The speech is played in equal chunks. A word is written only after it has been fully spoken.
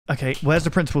Okay, where's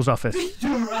the principal's office?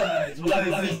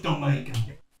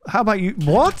 How about you?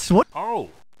 What? What? Oh,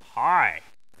 hi.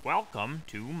 Welcome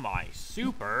to my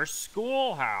super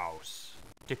schoolhouse.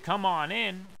 To come on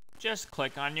in, just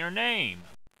click on your name.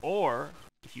 Or,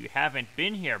 if you haven't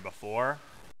been here before,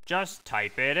 just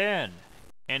type it in.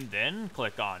 And then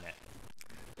click on it.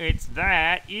 It's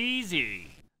that easy.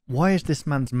 Why is this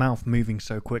man's mouth moving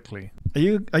so quickly?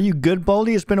 Are you good,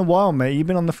 Baldi? It's been a while, mate. You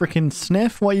been on the freaking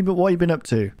sniff? What you been up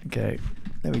to? Okay,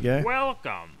 there we go.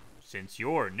 Welcome. Since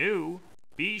you're new,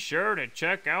 be sure to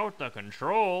check out the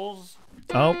controls.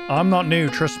 Oh, I'm not new,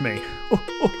 trust me.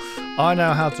 I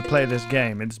know how to play this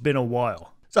game. It's been a while.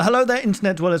 So hello there,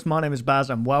 internet dwellers. My name is Baz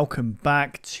and welcome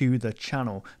back to the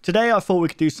channel. Today I thought we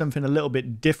could do something a little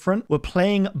bit different. We're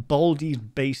playing Baldi's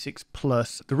Basics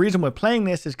Plus. The reason we're playing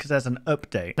this is because there's an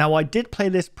update. Now I did play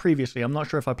this previously. I'm not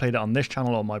sure if I played it on this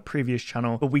channel or my previous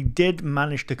channel, but we did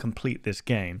manage to complete this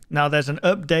game. Now there's an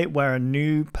update where a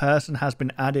new person has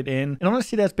been added in. And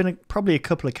honestly, there's been probably a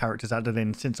couple of characters added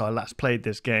in since I last played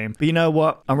this game. But you know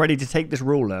what? I'm ready to take this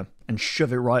ruler and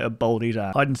shove it right up Baldi's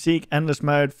ass. Hide and seek, endless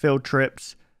mode, field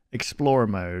trips, explorer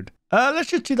mode. Let's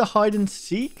just do the hide and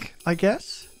seek, I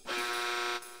guess.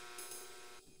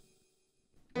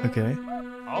 Okay.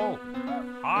 Oh,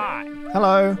 hi.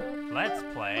 Hello. Let's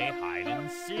play hide and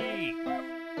seek.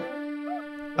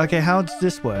 Okay, how does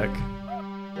this work?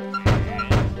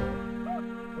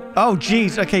 Oh,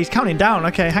 jeez. Okay, he's counting down.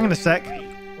 Okay, hang on a sec.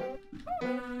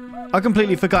 I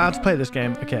completely forgot how to play this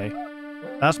game. Okay.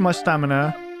 That's my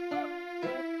stamina.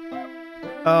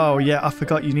 Oh, yeah, I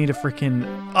forgot you need a freaking...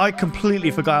 I completely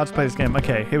forgot how to play this game.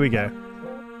 Okay, here we go.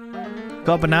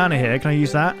 Got a banana here. Can I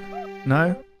use that?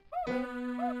 No?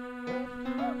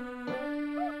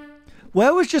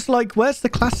 Where was just like... Where's the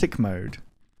classic mode?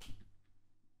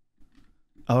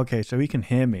 Oh, okay, so he can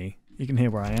hear me. He can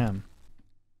hear where I am.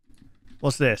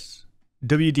 What's this?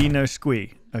 WD no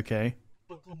squee. Okay.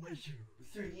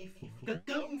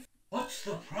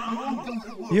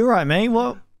 You alright, mate?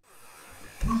 What?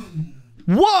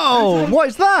 Whoa! What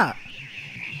is that?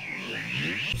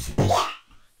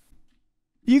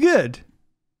 You good?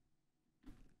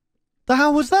 The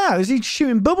hell was that? Is he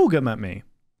shooting bubblegum at me?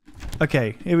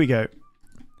 Okay, here we go.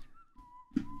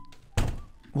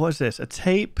 What is this? A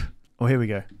tape? Oh, here we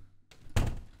go.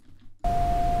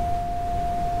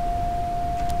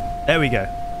 There we go.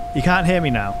 You can't hear me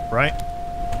now, right?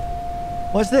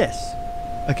 What's this?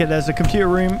 Okay, there's a computer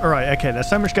room. All right, okay, there's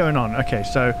so much going on. Okay,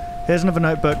 so here's another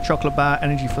notebook, chocolate bar,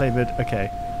 energy flavored.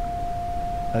 Okay.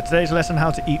 Today's lesson,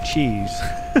 how to eat cheese.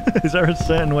 Is there a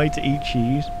certain way to eat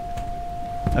cheese?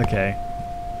 Okay.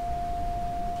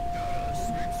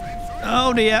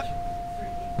 Oh dear.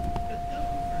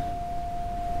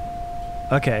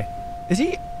 Okay. Is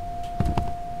he?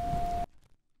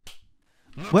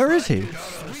 Where is he?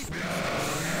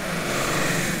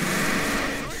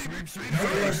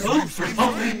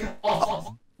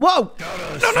 Whoa!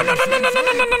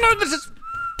 No! This is...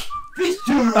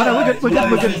 Oh no, we're good.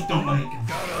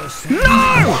 No!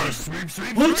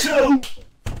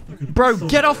 Bro,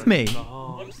 get off me!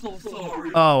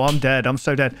 Oh, I'm dead. I'm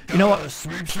so dead. You know what?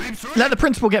 Let the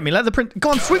principal get me. Go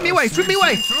on, sweep me away!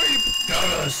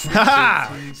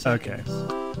 Haha! Okay.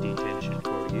 Detention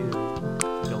for you.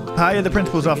 Hire the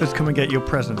principal's office. Come and get your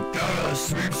present.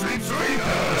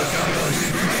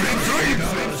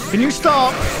 Can you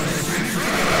stop?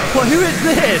 What? Who is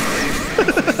this?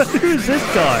 Who is this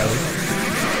guy?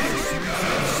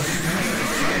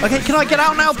 Okay, can I get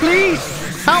out now, please?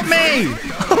 Help me!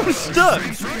 I'm stuck.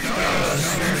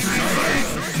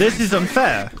 This is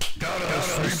unfair.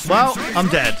 Well, I'm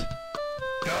dead.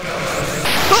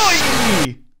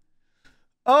 Oi!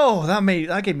 Oh,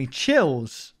 that gave me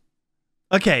chills.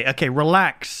 Okay,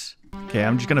 relax. Okay,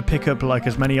 I'm just gonna pick up like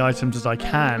as many items as I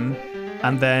can,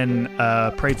 and then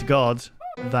pray to God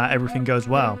that everything goes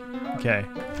well. Okay.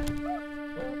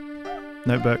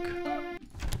 Notebook.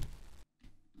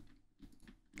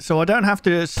 So I don't have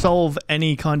to solve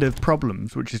any kind of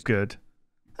problems, which is good.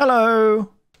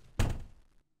 Hello.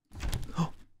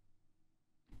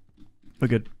 We're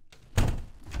good.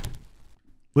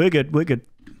 We're good.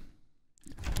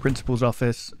 Principal's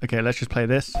office. Okay, let's just play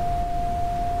this.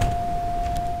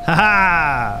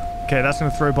 Haha! Okay, that's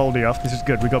going to throw Baldi off. This is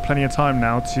good. We've got plenty of time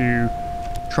now to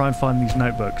try and find these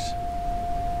notebooks.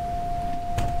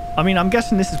 I mean, I'm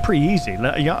guessing this is pretty easy.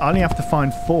 I only have to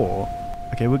find 4.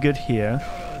 Okay, we're good here.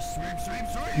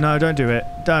 No, don't do it.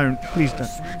 Don't. Please don't.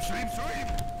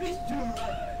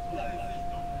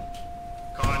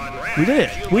 We did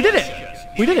it. We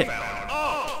did it.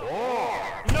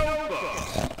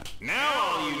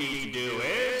 Now all you need to do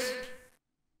is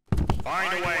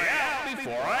find a way out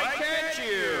before I catch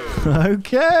you.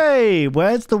 Okay,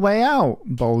 where's the way out,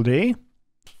 Baldi?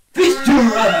 Fist your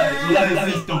eyes like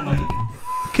a fist on mine.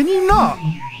 Can you not?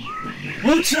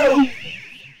 Watch out!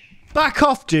 Back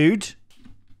off, dude.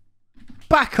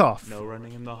 Back off. No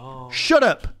running in the hall. Shut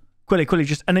up. Quickly,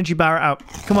 just energy bar it out.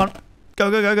 Come on.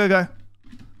 Go.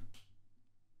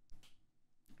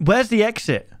 Where's the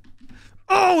exit?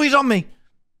 Oh, he's on me.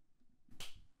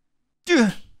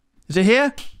 Is it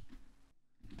here?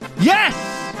 Yes!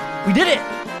 We did it!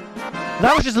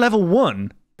 That was just level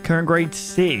 1. Current grade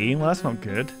C. Well, that's not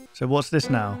good. So what's this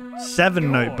now?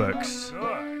 7 notebooks.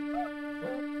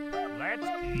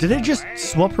 Did it just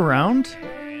swap around?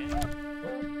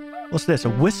 What's this? A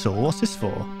whistle? What's this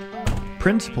for?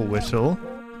 Principal whistle.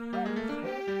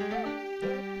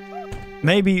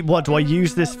 Maybe, what, do I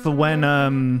use this for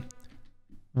when,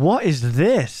 what is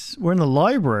this? We're in the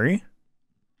library.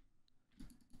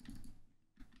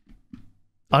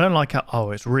 I don't like how,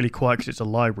 oh, it's really quiet because it's a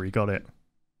library. Got it.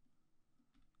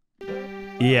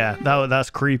 Yeah, that's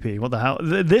creepy. What the hell?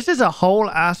 This is a whole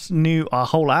ass.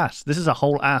 This is a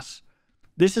whole ass.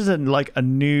 This isn't like a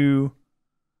new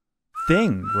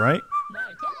thing, right?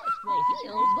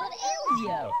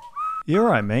 You're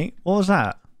right, mate. What was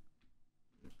that?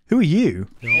 Who are you?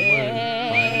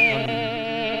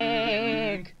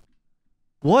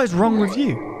 What is wrong with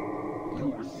you?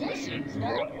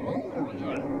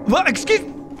 What? Excuse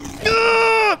me?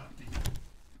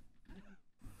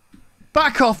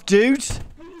 Back off, dude.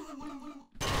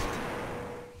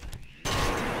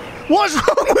 What's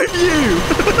wrong with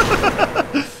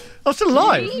you? I'm still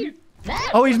alive.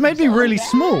 Oh, he's made me really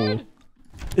small.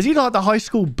 Is he like the high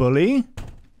school bully?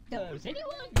 Does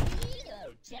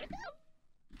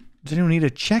anyone need a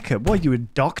checkup? What, are you a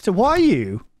doctor? Why are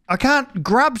you? I can't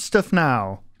grab stuff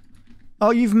now.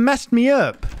 Oh, you've messed me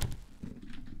up.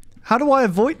 How do I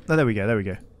avoid... Oh, there we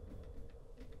go.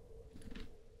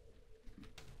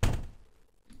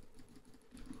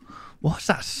 What's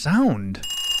that sound?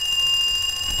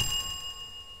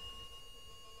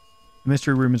 The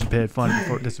mystery room has appeared. Find it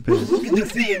before it disappears. Look at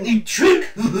this neat trick.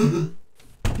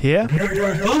 Here? Prepare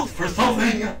yourself for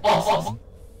something awesome.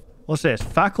 What's this?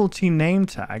 Faculty name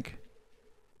tag.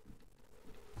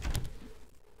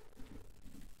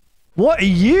 What are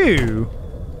you?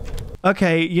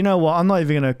 Okay, you know what? I'm not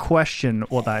even going to question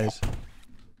what that is.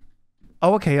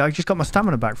 Oh, okay. I just got my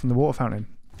stamina back from the water fountain.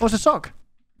 Oh, it's a sock.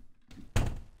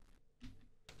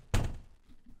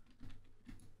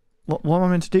 What am I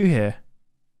meant to do here?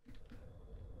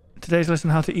 Today's lesson,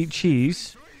 how to eat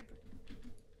cheese.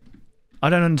 I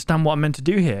don't understand what I'm meant to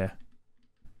do here.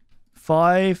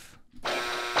 5.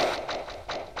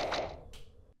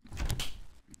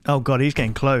 Oh god, he's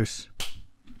getting close.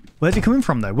 Where's he coming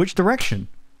from though? Which direction?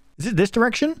 Is it this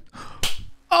direction?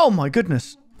 Oh my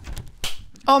goodness.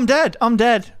 Oh, I'm dead.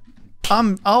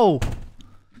 Oh.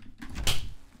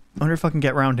 I wonder if I can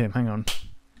get around him. Hang on.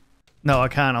 No, I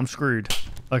can't. I'm screwed.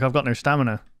 Like, I've got no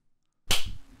stamina.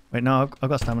 Wait, no, I've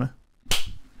got stamina.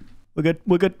 We're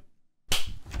good.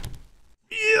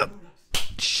 Yep.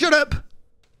 Shut up.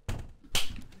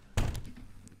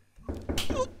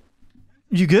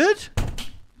 You good?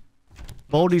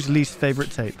 Baldi's least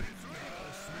favorite tape.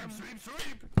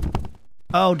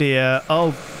 Oh dear.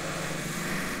 Oh.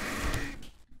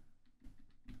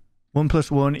 1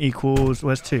 + 1 equals...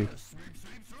 Where's 2?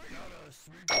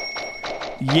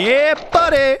 Yeah,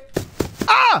 buddy!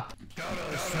 Ah!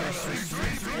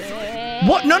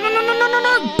 What? No.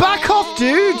 Back off,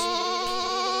 dude!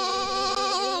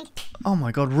 Oh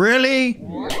my god, really?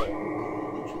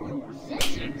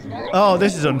 Oh,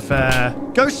 this is unfair.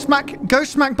 Go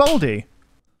smack Baldi.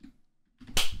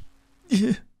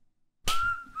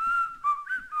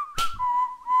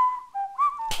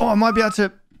 Oh, I might be able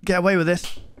to get away with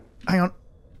this. Hang on.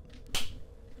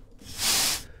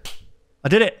 I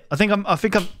did it. I think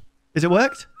I've... Is it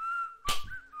worked?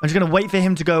 I'm just going to wait for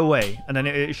him to go away, and then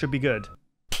it should be good.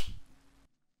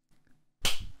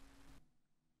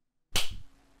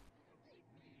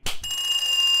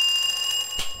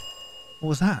 What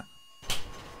was that?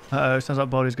 Uh-oh, sounds like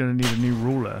Baldi's going to need a new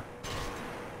ruler.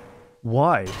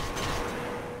 Why?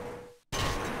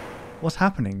 What's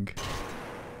happening?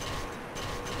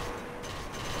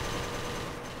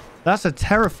 That's a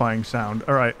terrifying sound.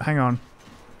 Alright, hang on.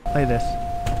 Play this.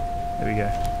 There we go.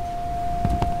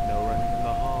 No running in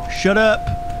the hall. Shut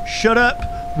up! Shut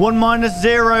up! 1 -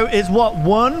 0 is what?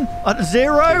 1?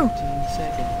 0? 15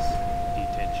 seconds.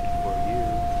 Detention for you.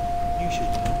 You should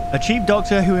know. A chief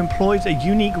doctor who employs a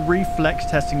unique reflex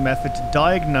testing method to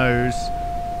diagnose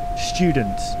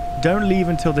students. Don't leave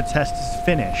until the test is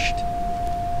finished.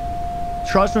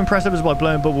 Tries to impress others by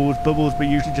blowing bubbles, but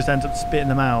usually just ends up spitting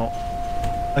them out.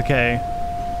 Okay.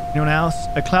 Anyone else?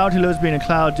 A cloud who loves being a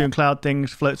cloud, doing cloud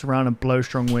things, floats around and blows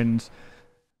strong winds.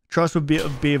 Trust would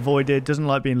be avoided, doesn't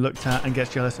like being looked at, and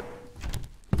gets jealous.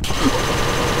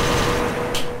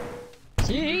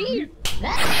 See?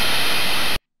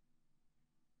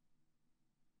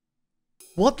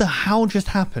 What the hell just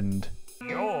happened?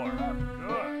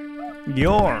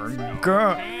 You're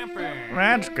good.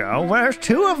 Let's go. There's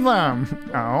two of them.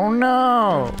 Oh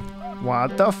no.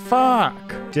 What the fuck?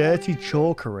 Dirty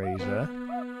chalk eraser.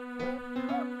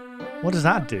 What does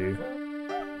that do?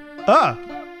 Ah!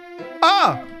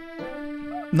 Ah!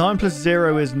 9 plus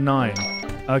 0 is 9.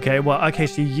 Okay, well, okay,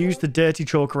 so you use the dirty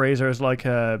chalk eraser as like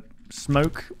a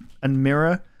smoke and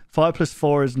mirror. 5 plus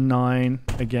 4 is 9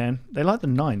 again. They like the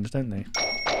 9s, don't they?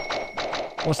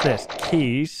 What's this?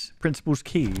 Keys. Principal's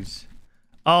keys.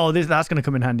 Oh, that's going to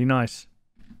come in handy. Nice.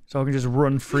 So I can just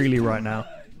run freely right now.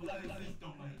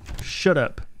 Shut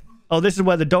up. Oh, this is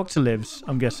where the doctor lives,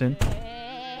 I'm guessing.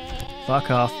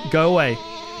 Fuck off. Go away.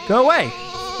 Go away.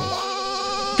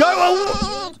 Go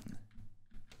away.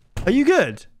 Are you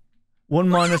good? 1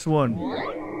 minus 1.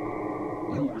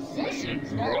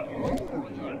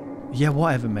 Yeah,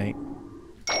 whatever, mate.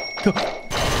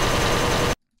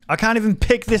 I can't even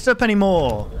pick this up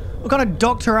anymore. What kind of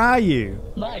doctor are you?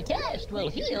 My test will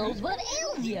heal what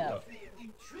ails you.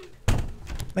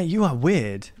 Mate, you are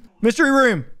weird. Mystery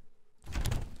room.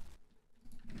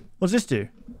 What's this do?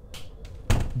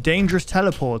 Dangerous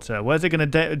teleporter. Where's it gonna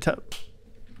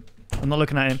I'm not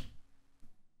looking at him.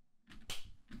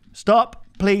 Stop,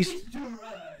 please.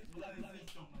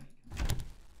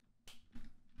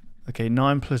 Okay,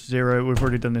 9 plus 0. We've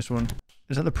already done this one.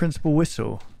 Is that the principal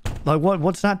whistle? Like,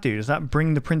 what's that do? Does that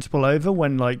bring the principal over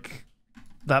when, like,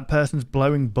 that person's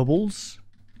blowing bubbles?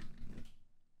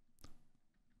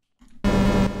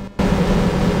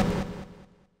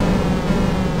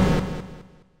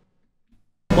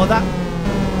 Well, that...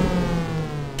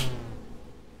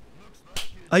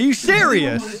 Are you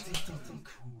serious?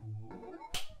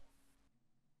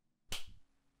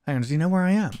 Hang on, does he know where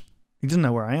I am? He doesn't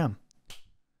know where I am.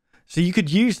 So you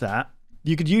could use that.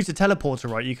 You could use the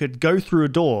teleporter, right? You could go through a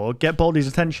door, get Baldi's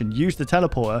attention, use the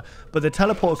teleporter, but the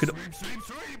teleporter could...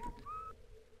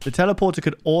 The teleporter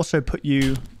could also put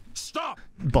you... Stop!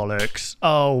 Bollocks.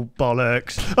 Oh,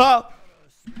 bollocks. Oh!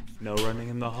 No running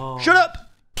in the hall. Shut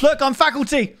up! Look, I'm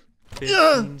faculty!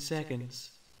 15 seconds.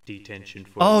 Detention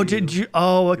for Oh, you. did you...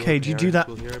 Oh, okay, did you do that?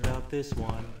 We'll hear about this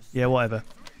one. Yeah, whatever.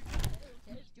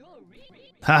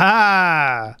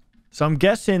 Haha! So I'm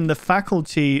guessing the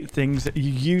faculty things,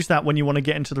 you use that when you want to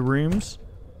get into the rooms.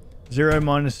 0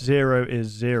 minus 0 is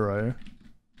 0.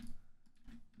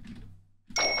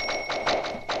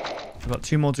 I've got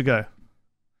 2 more to go.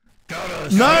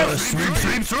 No!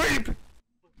 Sweep!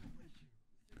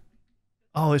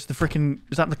 Oh, it's the freaking...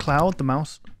 Is that the cloud? The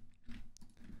mouse?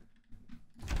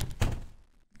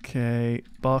 Okay.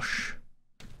 Bosh.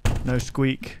 No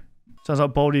squeak. Sounds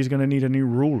like Baldi's going to need a new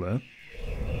ruler.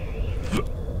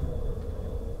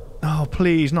 Oh,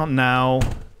 please, not now.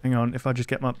 Hang on, if I just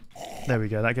get my... There we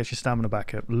go, that gets your stamina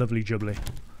back up. Lovely jubbly.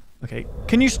 Okay,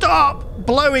 can you stop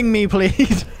blowing me,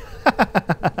 please?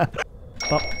 But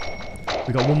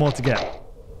we got 1 more to get.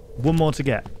 1 more to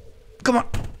get. Come on,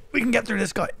 we can get through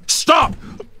this guy. Stop!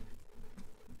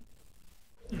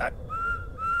 No.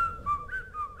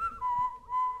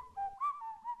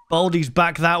 Baldi's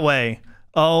back that way.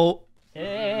 Oh.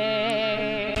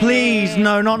 Please,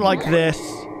 no, not like this.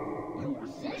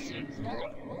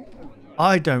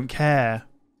 I don't care.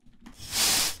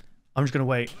 I'm just gonna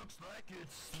wait.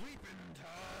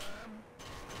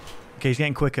 Okay, he's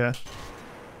getting quicker.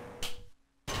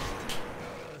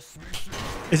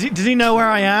 Does he know where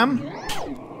I am?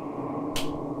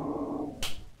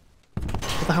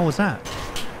 What the hell was that?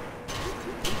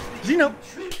 Does he know?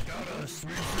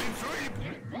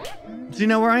 Does he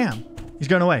know where I am? He's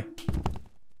going away.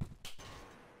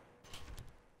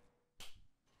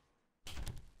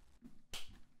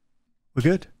 We're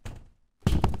good.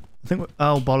 I think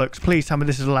oh, bollocks. Please tell me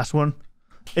this is the last one.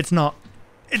 It's not.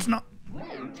 It's not.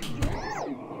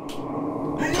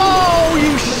 Oh,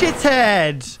 you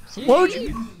shithead! See? What would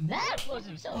you... That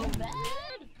wasn't so bad.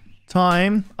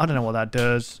 Time. I don't know what that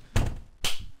does.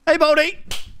 Hey, Baldi!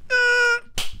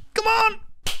 Come on!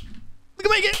 We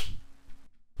can make it!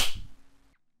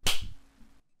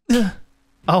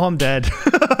 Oh, I'm dead.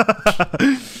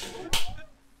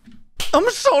 I'm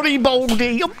sorry,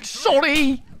 Baldi. I'm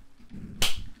sorry.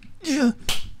 Come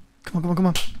on, come on, come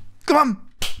on. Come on.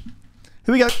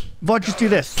 Here we go. If I just do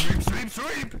this.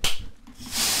 Sweep!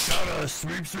 Gotta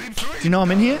sweep! Do you know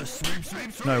I'm in here?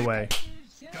 No way.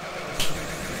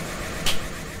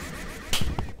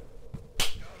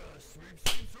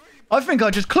 I think I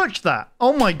just clutched that.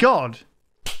 Oh my god.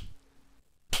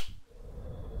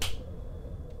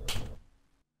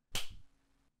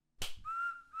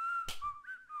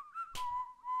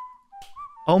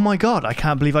 Oh my god, I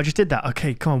can't believe I just did that.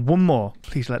 Okay, come on, one more.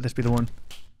 Please let this be the one.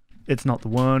 It's not the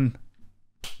one.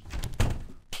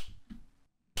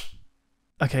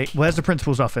 Okay, where's the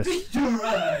principal's office?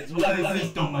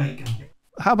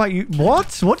 How about you?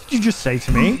 What? What did you just say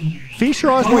to me? Feast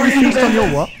your eyes while you feast on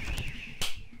your what?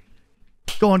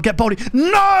 Go on, get Baldi.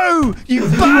 No! You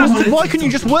bastard! Why couldn't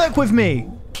you just work with me?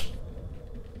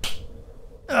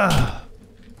 Ugh.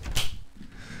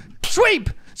 Sweep!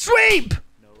 Sweep!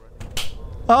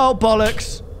 Oh,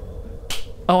 bollocks.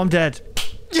 Oh, I'm dead.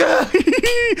 Yeah!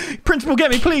 Principal,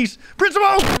 get me, please!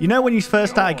 Principal! You know when you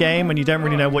first start a game and you don't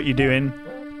really know what you're doing?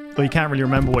 Or you can't really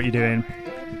remember what you're doing?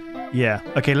 Yeah.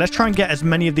 Okay, let's try and get as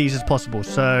many of these as possible.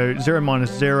 So, 0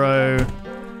 minus 0.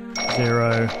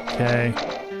 0. Okay.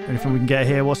 Anything we can get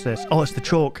here? What's this? Oh, it's the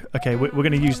chalk. Okay, we're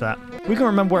going to use that. We can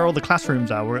remember where all the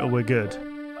classrooms are. We're good.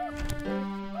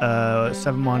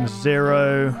 7 minus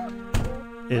 0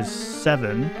 is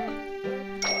 7.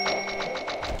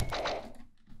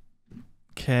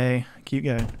 Okay, keep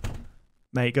going.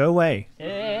 Mate, go away.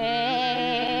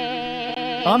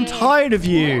 I'm tired of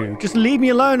you. Just leave me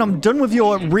alone. I'm done with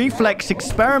your reflex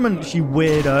experiments, you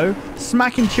weirdo.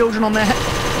 Smacking children on their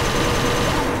head.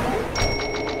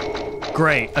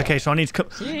 Great. Okay, so I need to come.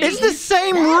 It's the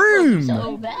same room.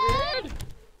 So bad.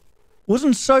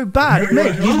 Wasn't so bad.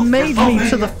 Mate, you made me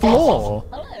to the floor.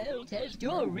 I'll test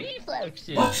your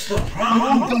reflexes. What's the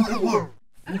problem?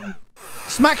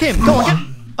 Smack him. Go on, get...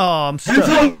 Oh, I'm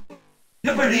stuck.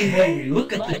 Hey,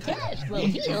 look My at test will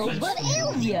heal what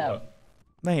ails you.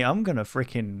 Mate, I'm gonna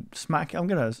freaking smack. I'm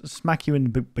gonna smack you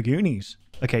in the bagoonies.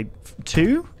 Okay,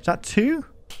 2? Is that 2?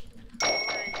 That's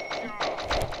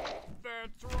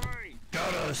right.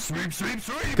 Gotta sweep, sweep,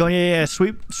 sweep. Go on, yeah.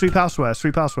 Sweep elsewhere.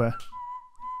 Sweep elsewhere.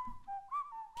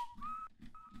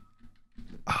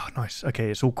 Oh, nice.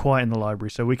 Okay, it's all quiet in the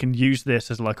library, so we can use this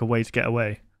as like a way to get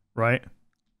away, right?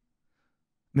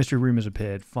 Mystery room has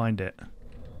appeared. Find it.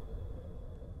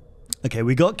 Okay,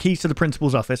 we got keys to the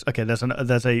principal's office. Okay, there's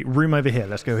a room over here.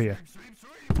 Let's go here.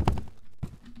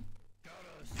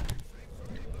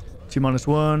 2 minus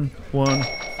 1. 1.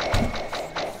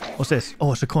 What's this?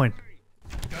 Oh, it's a coin.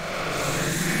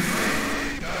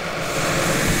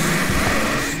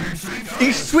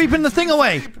 He's sweeping the thing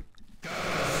away.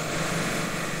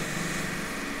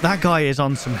 That guy is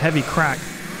on some heavy crack.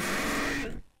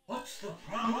 What's the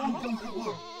problem?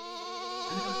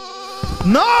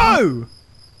 No!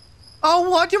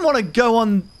 Oh, I didn't want to go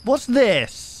on... What's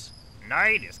this?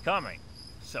 Night is coming,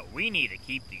 so we need to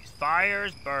keep these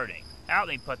fires burning. Help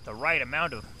me put the right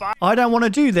amount of fire. I don't want to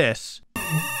do this.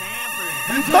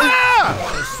 Ah!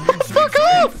 Fuck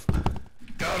off!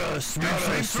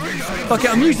 Okay,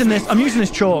 I'm using this. I'm using this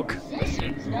chalk.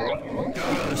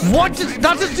 What?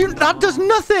 That does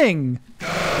nothing.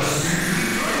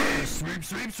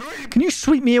 Can you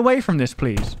sweep me away from this,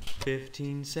 please?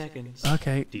 15 seconds.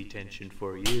 Okay. Detention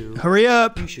for you. Hurry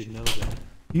up. You should know that.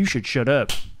 You should shut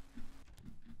up.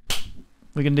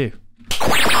 What are you gonna do?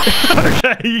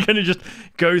 Okay, you're gonna just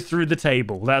go through the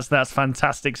table. That's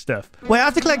fantastic stuff. Wait, I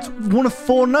have to collect one of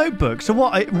 4 notebooks. So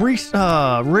what?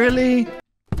 Really?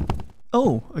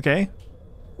 Oh, okay.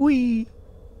 Whee.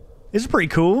 This is pretty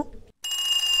cool.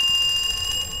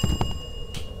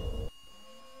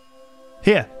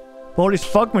 Here. Baldi's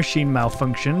fog machine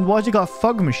malfunctioned. Why's he got a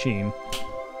fog machine?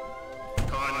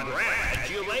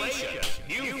 Congratulations!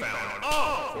 You found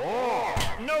all 4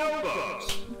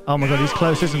 notebooks. Oh my god, he's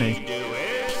close, isn't he?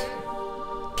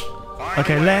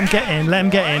 Okay, let him get in. Let him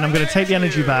get in. I'm going to take the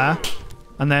energy bar.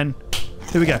 And then...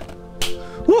 Here we go.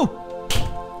 Woo!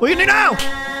 What are you going to do now?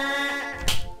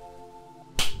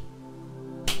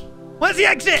 Where's the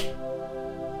exit?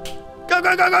 Go,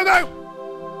 go, go, go, go!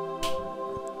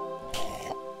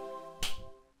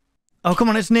 Oh, come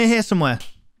on. It's near here somewhere.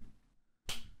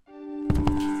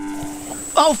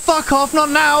 Oh, fuck off. Not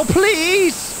now,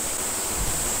 please.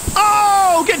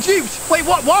 Oh, get duped. Wait,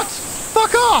 what? What?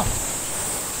 Fuck off.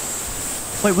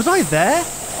 Wait, was I there?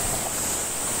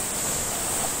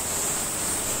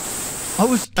 I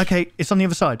was... Okay, it's on the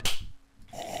other side.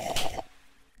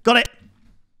 Got it.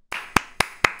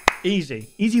 Easy.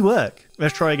 Easy work.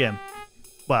 Let's try again.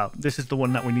 Wow, this is the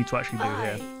one that we need to actually do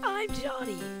here. I'm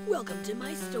Johnny. Welcome to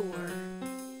my store.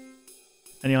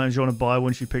 Any items you want to buy,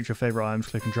 once you pick your favorite items,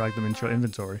 click and drag them into your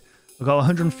inventory. I've got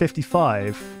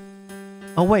 155.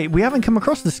 Oh, wait, we haven't come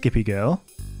across the Skippy girl.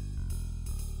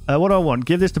 What do I want?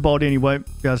 Give this to Baldi and you won't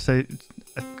be able to say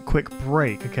a quick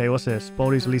break. Okay, what's this?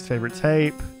 Baldi's least favorite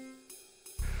tape.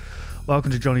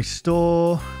 Welcome to Johnny's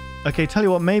store. Okay, tell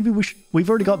you what, maybe we've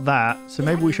already got that, so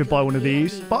maybe we should buy one of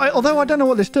these. But although I don't know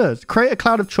what this does. Create a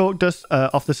cloud of chalk dust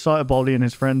off the sight of Baldi and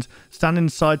his friends. Stand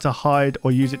inside to hide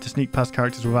or use it to sneak past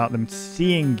characters without them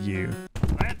seeing you.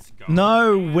 Let's go.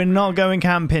 No, we're not going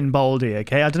camping, Baldi,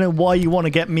 okay? I don't know why you want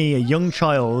to get me, a young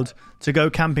child, to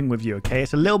go camping with you, okay?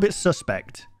 It's a little bit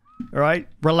suspect. All right?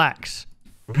 Relax.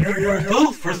 Prepare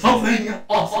yourself for something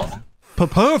awesome.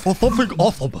 Prepare for something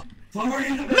awesome.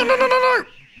 No.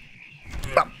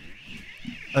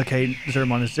 Okay, 0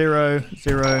 minus 0,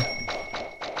 0.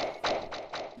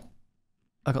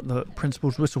 I got the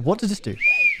principal's whistle. What does this do?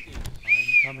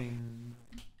 I'm coming.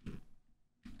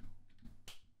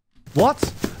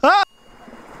 What? Ah!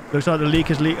 Looks like the leak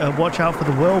is watch out for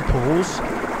the whirlpools.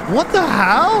 What the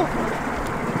hell?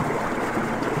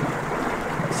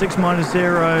 6 minus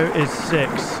 0 is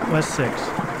 6. Where's 6?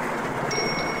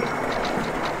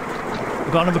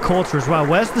 We've got another quarter as well.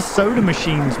 Where's the soda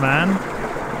machines, man?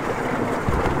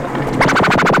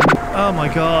 Oh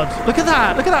my god. Look at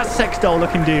that. Look at that sex doll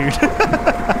looking dude.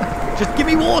 Just give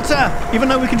me water. Even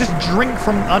though we can just drink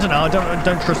from... I don't know. I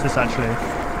don't trust this, actually.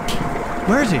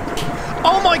 Where is he?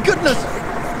 Oh my goodness.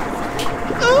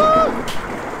 Ah!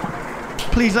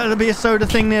 Please let there be a soda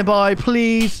thing nearby.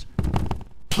 Please.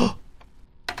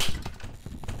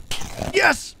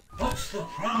 Yes.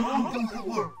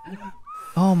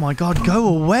 Oh my god. Go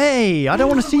away. I don't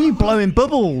want to see you blowing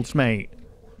bubbles, mate.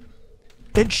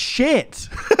 It's shit.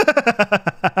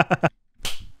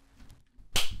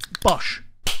 Bosh.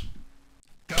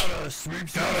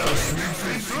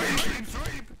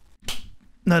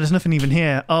 No, there's nothing even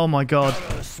here. Oh my god.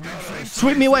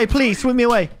 Sweep me away, please. Sweep me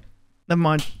away. Never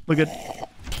mind. We're good.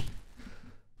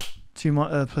 2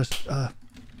 more plus.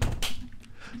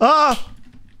 Ah!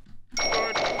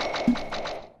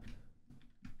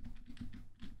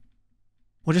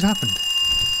 What just happened?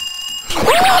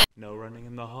 No running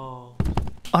in the hall.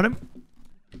 I don't...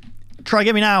 Try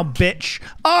get me now, bitch.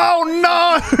 Oh,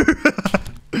 no!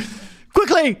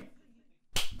 Quickly!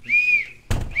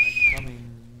 I'm coming.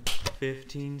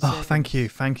 15 seconds. Oh, thank you,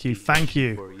 thank you, thank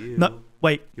you. For you. No,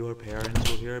 wait. Your parents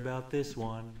will hear about this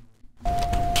one.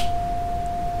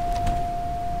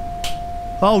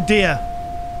 Oh, dear.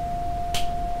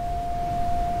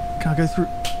 Can I go through?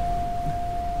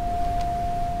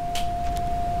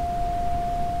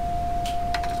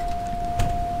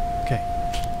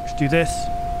 Do this.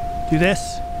 Do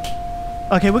this.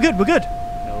 Okay, we're good. We're good.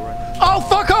 No running. Oh,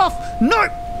 fuck off! No!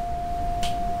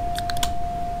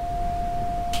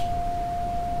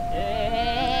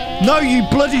 No, you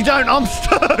bloody don't. I'm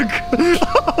stuck.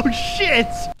 Oh, shit.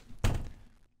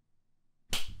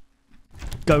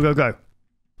 Go, go, go.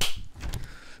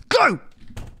 Go!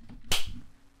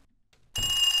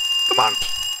 Come on.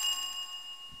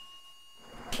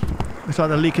 Looks like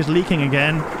the leak is leaking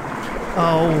again.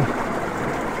 Oh.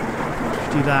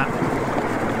 Do that.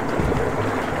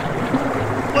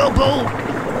 Whirlpool!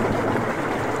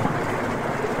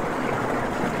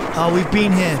 Oh, we've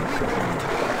been here.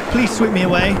 Please sweep me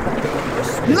away.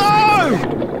 No!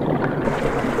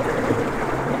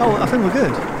 Oh, I think we're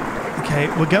good. Okay,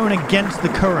 we're going against the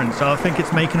current, so I think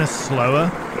it's making us slower.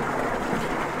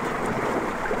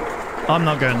 I'm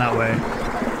not going that way.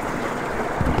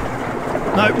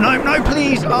 No, no, no,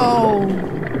 please! Oh!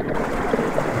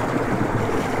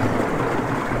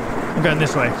 I'm going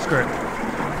this way. Screw it.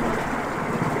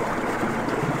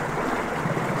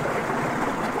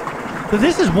 But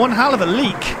this is one hell of a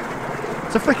leak.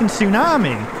 It's a freaking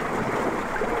tsunami.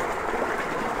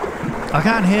 I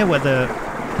can't hear whether...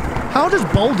 How does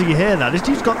Baldi hear that? This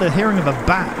dude's got the hearing of a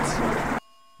bat.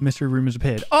 Mystery room has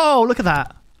appeared. Oh, look at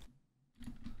that.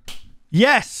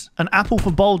 Yes! An apple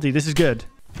for Baldi. This is good.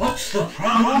 What's the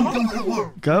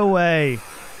problem? Go away.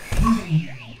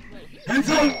 Hands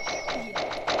up!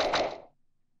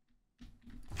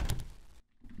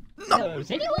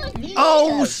 Does anyone need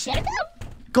Oh, a setup?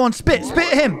 Go on, spit.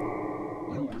 Spit at him.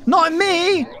 Not at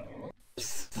me.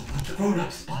 The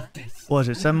grown-ups spot this. What is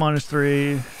it? 7 minus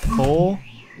 3, 4?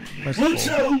 Where's the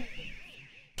 4?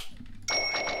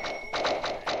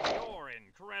 You're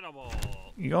incredible.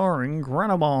 You're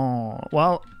incredible.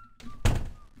 Well,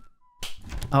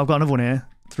 I've got another one here.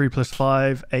 3 plus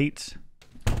 5, 8.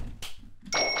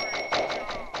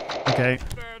 Okay.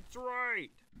 That's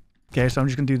right. Okay, so I'm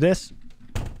just going to do this.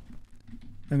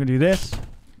 I'm going to do this.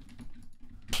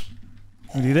 I'm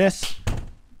going to do this.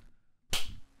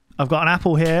 I've got an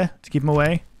apple here to give him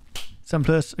away. 7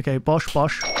 plus. Okay, bosh,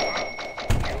 bosh. You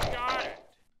got it.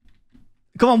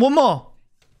 Come on, one more.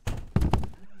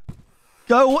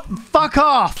 Go. Fuck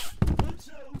off.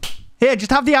 Here,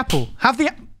 just have the apple. Have the...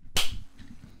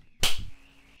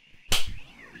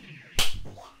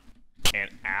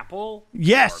 apple?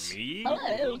 Yes. Or me?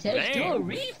 Hello, test your Thanks.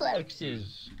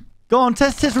 reflexes. Go on,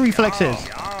 test his reflexes.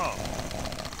 Yo.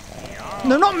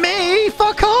 No, not me.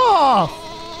 Fuck off.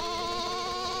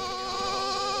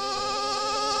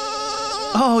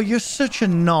 Oh, you're such a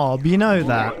knob. You know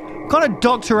that. What kind of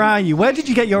doctor are you? Where did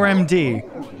you get your MD?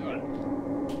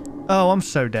 Oh, I'm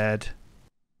so dead.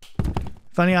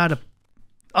 If only I had a...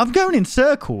 I'm going in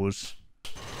circles.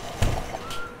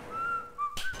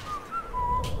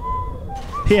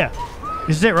 Here.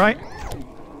 This is it, right?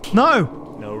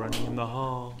 No. No running in the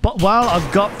hall. But, well,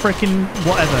 I've got freaking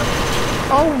whatever.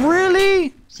 Oh,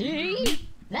 really? See?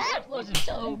 That wasn't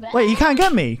so bad. Wait, you can't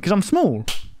get me because I'm small.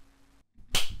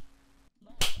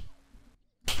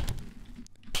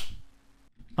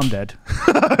 I'm dead.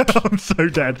 I'm so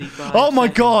dead. 25 Oh my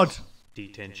seconds. god.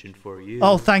 Detention for you.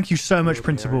 Oh, thank you so much, Your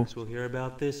Principal. parents will hear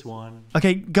about this one.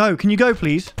 Okay, go. Can you go,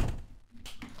 please?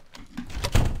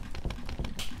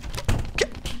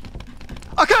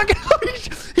 I can't get...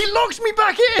 He locks me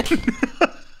back in.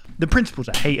 The principal's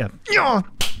a hater.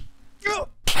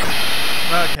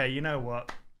 Okay, you know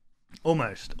what?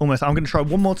 Almost. I'm going to try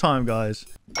one more time, guys.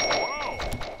 Whoa.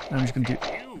 I'm just going to do...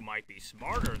 You might be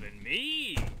smarter than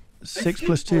me. 6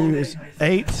 plus 2 is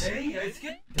 8.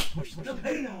 Push the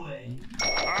pain away.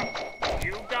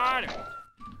 You got it.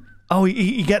 Oh,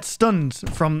 he gets stunned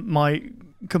from my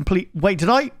complete... Wait, did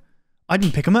I? I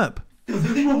didn't pick him up.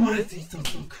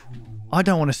 I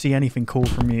don't want to see anything cool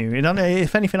from you.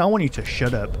 If anything, I want you to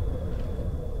shut up.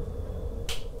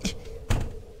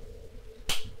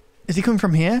 Is he coming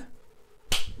from here?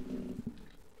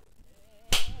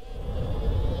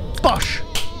 Bosh!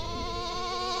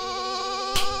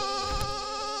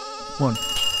 1.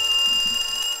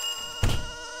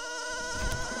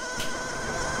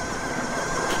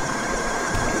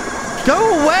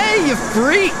 Go away, you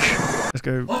freak! Let's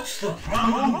go. What's the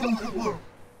problem?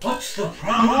 What's the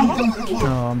problem?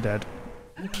 Oh, I'm dead.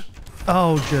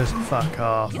 Oh, just fuck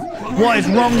off. What is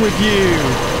wrong with you?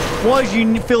 Why do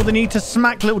you feel the need to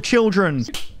smack little children?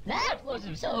 That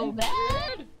wasn't so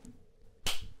bad.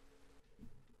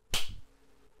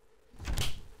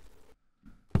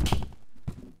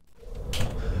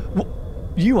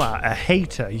 You are a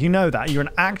hater. You know that. You're an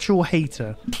actual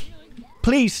hater.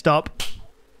 Please stop.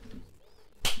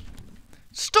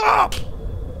 Stop!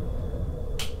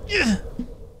 Yeah.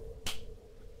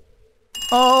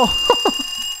 Oh.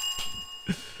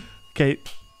 Okay.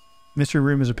 Mystery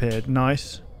room has appeared.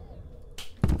 Nice.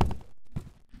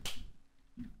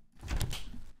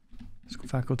 School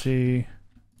faculty.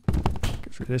 Go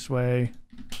through this way.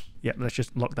 Yep, let's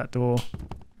just lock that door.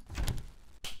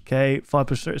 Okay, 5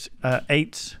 plus 3 is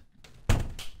 8.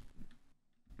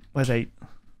 Where's 8?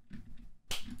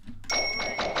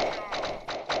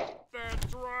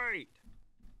 That's right.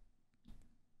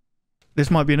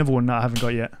 This might be another one that I haven't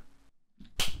got yet.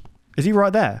 Is he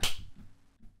right there?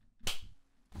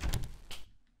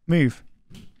 Move.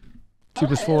 2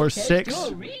 plus 4 is 6. Test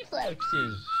your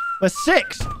reflexes. Where's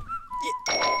 6?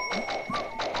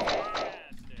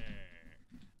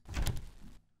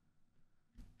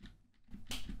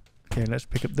 Okay, let's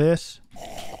pick up this.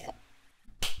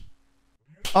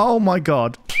 Oh my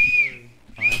god.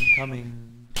 I'm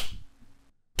coming.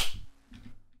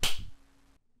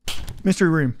 Mystery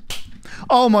room.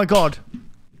 Oh my god.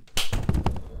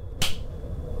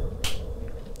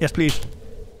 Yes, please.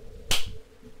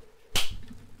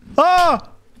 Ah!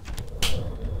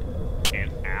 An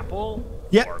apple?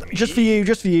 Yeah, Or me? just for you,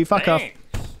 just for you. Fuck off. Thanks.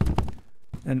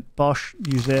 And Bosch,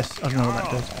 use this. I don't know what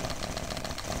that does.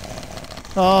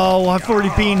 Oh, I've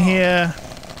already been here.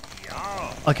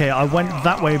 Okay, I went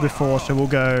that way before, so we'll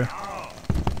go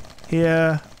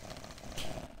here.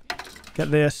 Get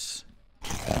this.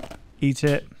 Eat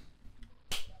it.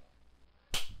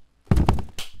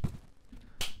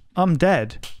 I'm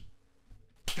dead.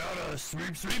 Gotta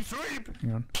sweep, sweep, sweep.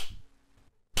 Hang on.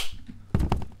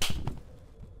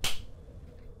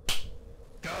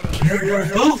 You're your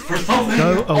health for something.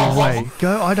 Go away.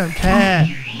 Go. I don't care.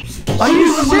 Are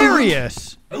you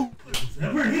serious? Oh, it's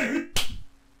never here.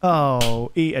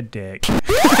 Oh, eat a dick.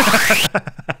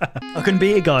 I couldn't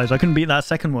beat it, guys. I couldn't beat that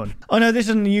second one. I know this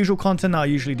isn't the usual content that I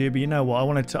usually do, but you know what? I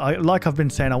wanted to, like I've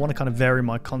been saying, I want to kind of vary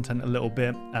my content a little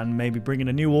bit and maybe bring in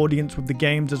a new audience with the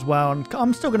games as well. And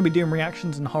I'm still going to be doing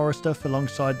reactions and horror stuff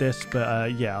alongside this,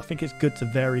 but yeah, I think it's good to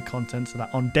vary content so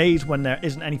that on days when there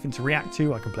isn't anything to react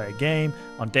to, I can play a game.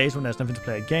 On days when there's nothing to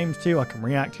play games to, I can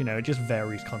react. You know, it just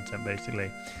varies content basically.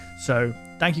 So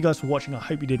thank you guys for watching. I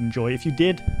hope you did enjoy. If you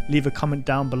did, leave a comment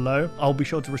down below. I'll be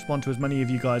sure to respond to as many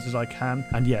of you guys as I can.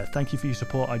 And yeah, thank you for your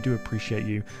support. I do appreciate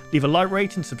you. Leave a like,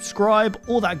 rate, and subscribe,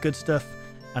 all that good stuff.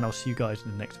 And I'll see you guys in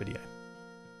the next video.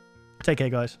 Take care,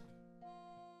 guys.